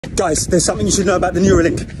Guys, there's something you should know about the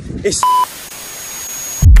NEURALINK. It's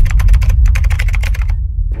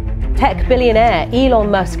Tech billionaire Elon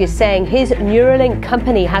Musk is saying his NEURALINK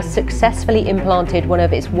company has successfully implanted one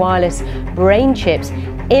of its wireless brain chips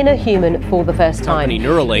in a human for the first time. Company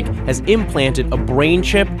NEURALINK has implanted a brain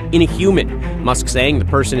chip in a human. Musk saying the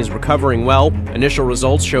person is recovering well. Initial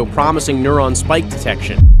results show promising neuron spike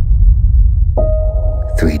detection.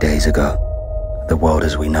 3 days ago, the world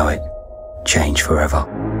as we know it changed forever.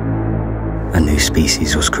 A new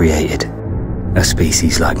species was created. A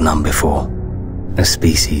species like none before. A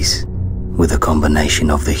species with a combination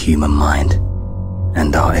of the human mind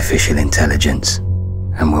and artificial intelligence.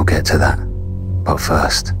 And we'll get to that. But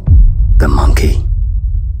first, the monkey.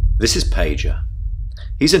 This is Pager.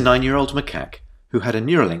 He's a 9-year-old macaque who had a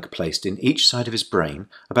NEURALINK placed in each side of his brain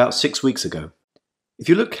about 6 weeks ago. If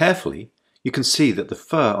you look carefully, you can see that the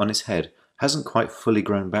fur on his head hasn't quite fully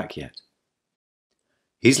grown back yet.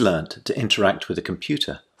 He's learnt to interact with a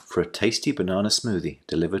computer for a tasty banana smoothie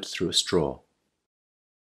delivered through a straw.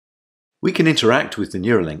 We can interact with the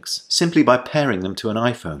NEURALINKs simply by pairing them to an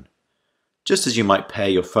iPhone, just as you might pair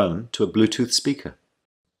your phone to a Bluetooth speaker.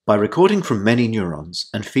 By recording from many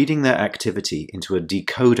neurons and feeding their activity into a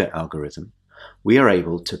decoder algorithm, we are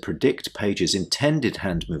able to predict Pager's intended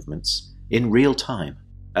hand movements in real time.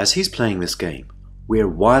 As he's playing this game, we are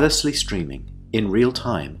wirelessly streaming, in real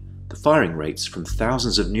time, the firing rates from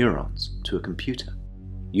thousands of neurons to a computer.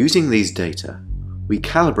 Using these data, we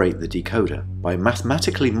calibrate the decoder by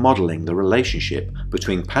mathematically modeling the relationship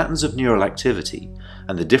between patterns of neural activity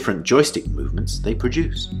and the different joystick movements they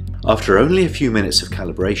produce. After only a few minutes of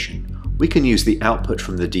calibration, we can use the output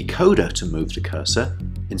from the decoder to move the cursor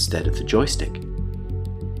instead of the joystick.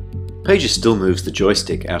 Pager still moves the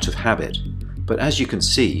joystick out of habit, but as you can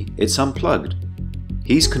see, it's unplugged.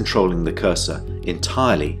 He's controlling the cursor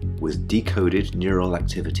entirely with decoded neural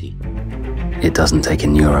activity. It doesn't take a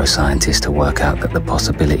neuroscientist to work out that the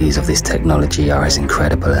possibilities of this technology are as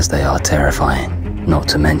incredible as they are terrifying, not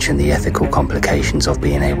to mention the ethical complications of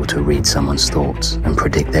being able to read someone's thoughts and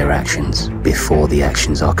predict their actions before the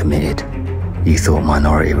actions are committed. You thought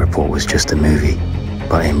Minority Report was just a movie,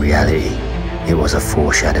 but in reality, it was a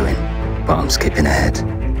foreshadowing. But I'm skipping ahead.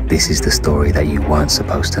 This is the story that you weren't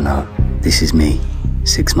supposed to know. This is me,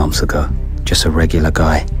 6 months ago, just a regular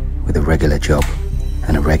guy with a regular job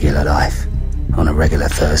and a regular life. On a regular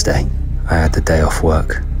Thursday, I had the day off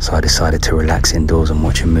work, so I decided to relax indoors and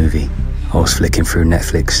watch a movie. I was flicking through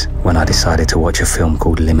Netflix when I decided to watch a film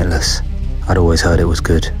called Limitless. I'd always heard it was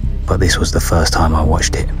good, but this was the first time I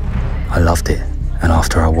watched it. I loved it, and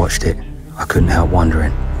after I watched it, I couldn't help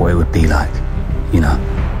wondering what it would be like. You know,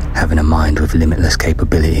 having a mind with limitless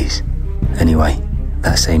capabilities. Anyway,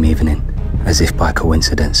 that same evening, as if by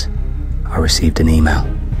coincidence, I received an email.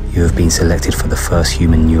 You have been selected for the first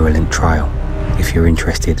human NEURALINK trial. If you're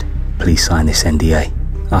interested, please sign this NDA.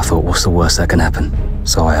 I thought, what's the worst that can happen?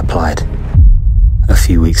 So I applied. A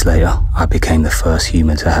few weeks later, I became the first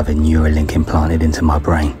human to have a NEURALINK implanted into my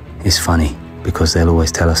brain. It's funny, because they'll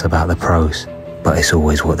always tell us about the pros, but it's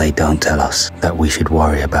always what they don't tell us that we should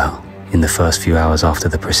worry about. In the first few hours after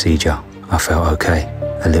the procedure, I felt okay,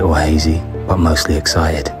 a little hazy, but mostly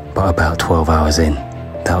excited. But about 12 hours in,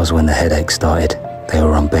 that was when the headaches started. They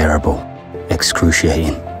were unbearable,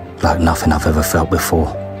 excruciating, like nothing I've ever felt before.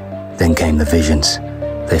 Then came the visions.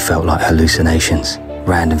 They felt like hallucinations.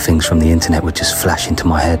 Random things from the internet would just flash into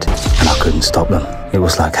my head, and I couldn't stop them. It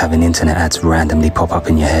was like having internet ads randomly pop up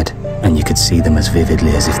in your head, and you could see them as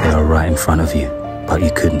vividly as if they were right in front of you, but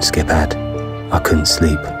you couldn't skip ad. I couldn't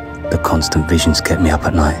sleep. The constant visions kept me up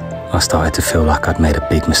at night. I started to feel like I'd made a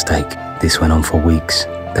big mistake. This went on for weeks.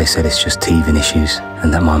 They said it's just teething issues,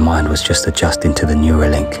 and that my mind was just adjusting to the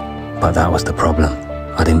NEURALINK. But that was the problem.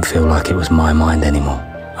 I didn't feel like it was my mind anymore.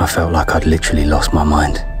 I felt like I'd literally lost my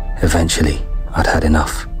mind. Eventually, I'd had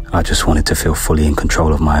enough. I just wanted to feel fully in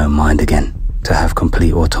control of my own mind again, to have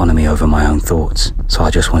complete autonomy over my own thoughts. So I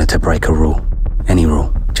just wanted to break a rule. Any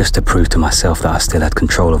rule, just to prove to myself that I still had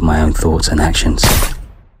control of my own thoughts and actions.